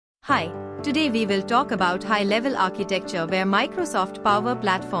Hi, today we will talk about high-level architecture where Microsoft Power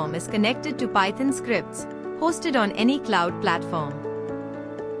Platform is connected to Python scripts, hosted on any cloud platform.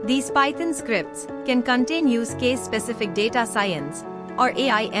 These Python scripts can contain use case-specific data science or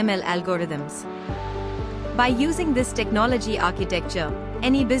AI/ML algorithms. By using this technology architecture,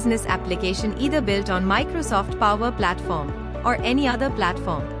 any business application either built on Microsoft Power Platform or any other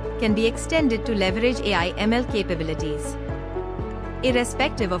platform can be extended to leverage AI/ML capabilities.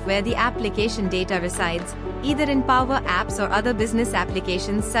 Irrespective of where the application data resides, either in Power Apps or other business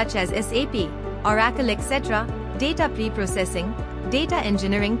applications such as SAP, Oracle, etc., data pre-processing, data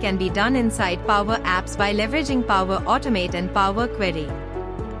engineering can be done inside Power Apps by leveraging Power Automate and Power Query.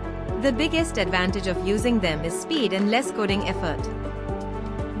 The biggest advantage of using them is speed and less coding effort.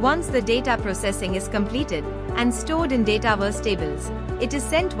 Once the data processing is completed and stored in Dataverse tables, it is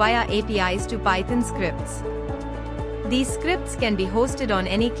sent via APIs to Python scripts. These scripts can be hosted on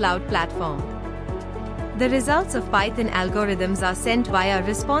any cloud platform. The results of Python algorithms are sent via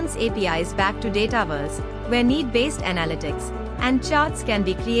response APIs back to Dataverse, where need-based analytics and charts can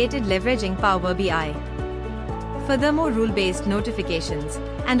be created leveraging Power BI. Furthermore, rule-based notifications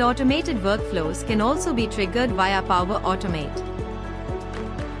and automated workflows can also be triggered via Power Automate.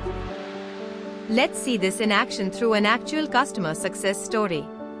 Let's see this in action through an actual customer success story.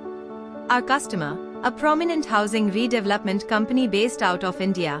 Our customer, a prominent housing redevelopment company based out of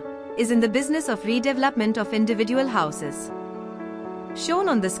India, is in the business of redevelopment of individual houses. Shown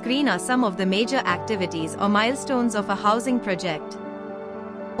on the screen are some of the major activities or milestones of a housing project.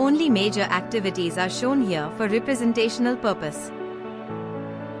 Only major activities are shown here for representational purpose.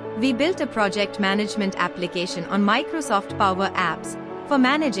 We built a project management application on Microsoft Power Apps for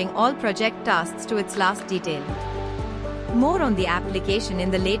managing all project tasks to its last detail. More on the application in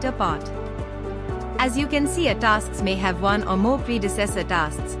the later part. As you can see, tasks may have one or more predecessor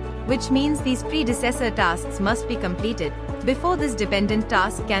tasks, which means these predecessor tasks must be completed before this dependent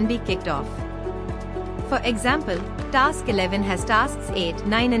task can be kicked off. For example, task 11 has tasks 8,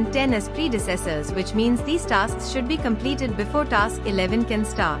 9 and 10 as predecessors, which means these tasks should be completed before task 11 can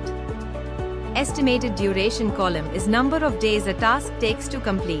start. Estimated duration column is number of days a task takes to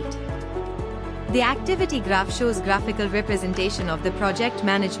complete. The activity graph shows graphical representation of the project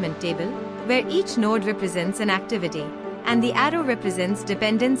management table, where each node represents an activity, and the arrow represents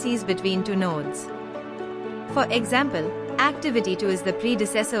dependencies between two nodes. For example, activity 2 is the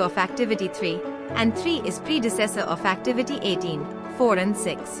predecessor of activity 3, and 3 is predecessor of activity 18, 4 and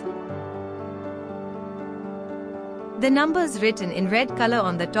 6. The numbers written in red color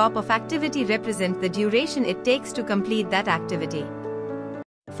on the top of activity represent the duration it takes to complete that activity.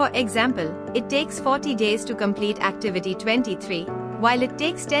 For example, it takes 40 days to complete activity 23, while it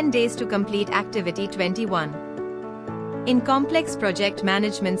takes 10 days to complete activity 21. In complex project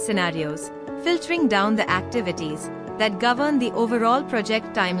management scenarios, filtering down the activities that govern the overall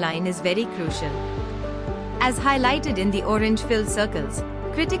project timeline is very crucial. As highlighted in the orange fill circles,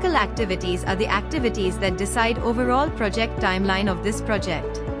 critical activities are the activities that decide overall project timeline of this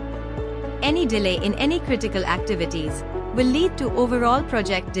project. Any delay in any critical activities will lead to overall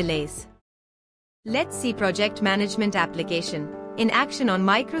project delays. Let's see project management application in action on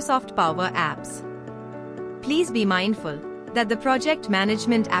Microsoft Power Apps. Please be mindful that the project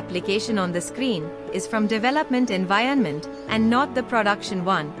management application on the screen is from development environment and not the production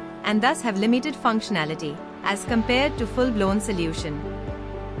one, and thus have limited functionality as compared to full-blown solution.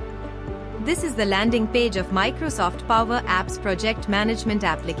 This is the landing page of Microsoft Power Apps project management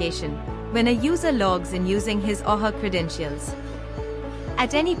application when a user logs in using his or her credentials.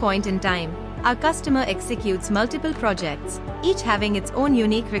 At any point in time, our customer executes multiple projects, each having its own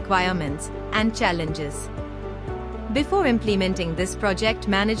unique requirements and challenges. Before implementing this project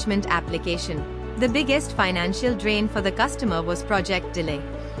management application, the biggest financial drain for the customer was project delay.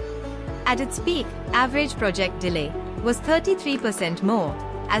 At its peak, average project delay was 33% more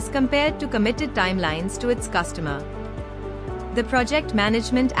as compared to committed timelines to its customer. The project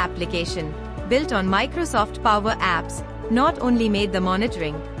management application, built on Microsoft Power Apps, not only made the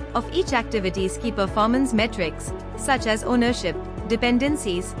monitoring of each activity's key performance metrics, such as ownership,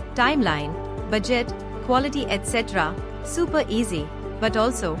 dependencies, timeline, budget, quality, etc., super easy, but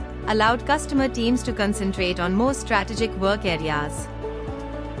also allowed customer teams to concentrate on more strategic work areas.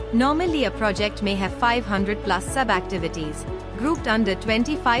 Normally, a project may have 500 plus sub-activities, grouped under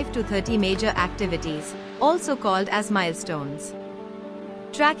 25 to 30 major activities, also called as milestones.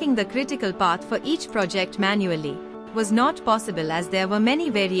 Tracking the critical path for each project manually was not possible as there were many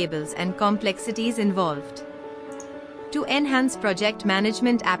variables and complexities involved. To enhance project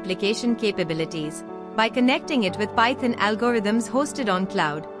management application capabilities, by connecting it with Python algorithms hosted on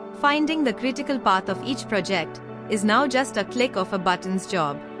cloud, Finding the critical path of each project is now just a click of a button's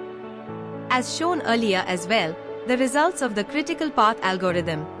job. As shown earlier as well, the results of the critical path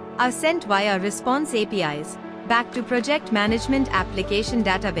algorithm are sent via response APIs back to project management application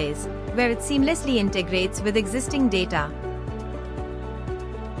database, where it seamlessly integrates with existing data.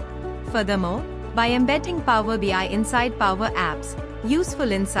 Furthermore, by embedding Power BI inside Power Apps,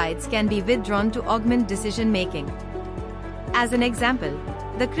 useful insights can be withdrawn to augment decision-making. As an example,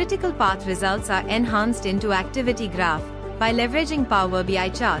 the critical path results are enhanced into Activity Graph by leveraging Power BI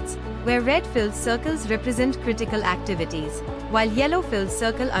charts, where red filled circles represent critical activities, while yellow filled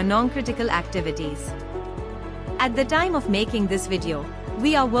circles are non-critical activities. At the time of making this video,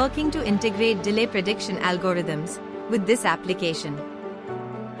 we are working to integrate delay prediction algorithms with this application.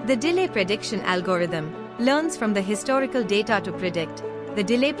 The delay prediction algorithm learns from the historical data to predict the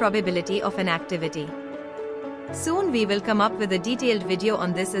delay probability of an activity. Soon we will come up with a detailed video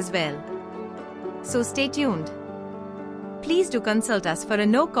on this as well. So stay tuned. Please do consult us for a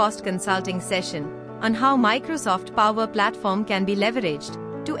no-cost consulting session on how Microsoft Power Platform can be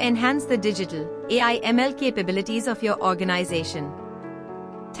leveraged to enhance the digital AI ML capabilities of your organization.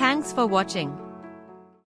 Thanks for watching.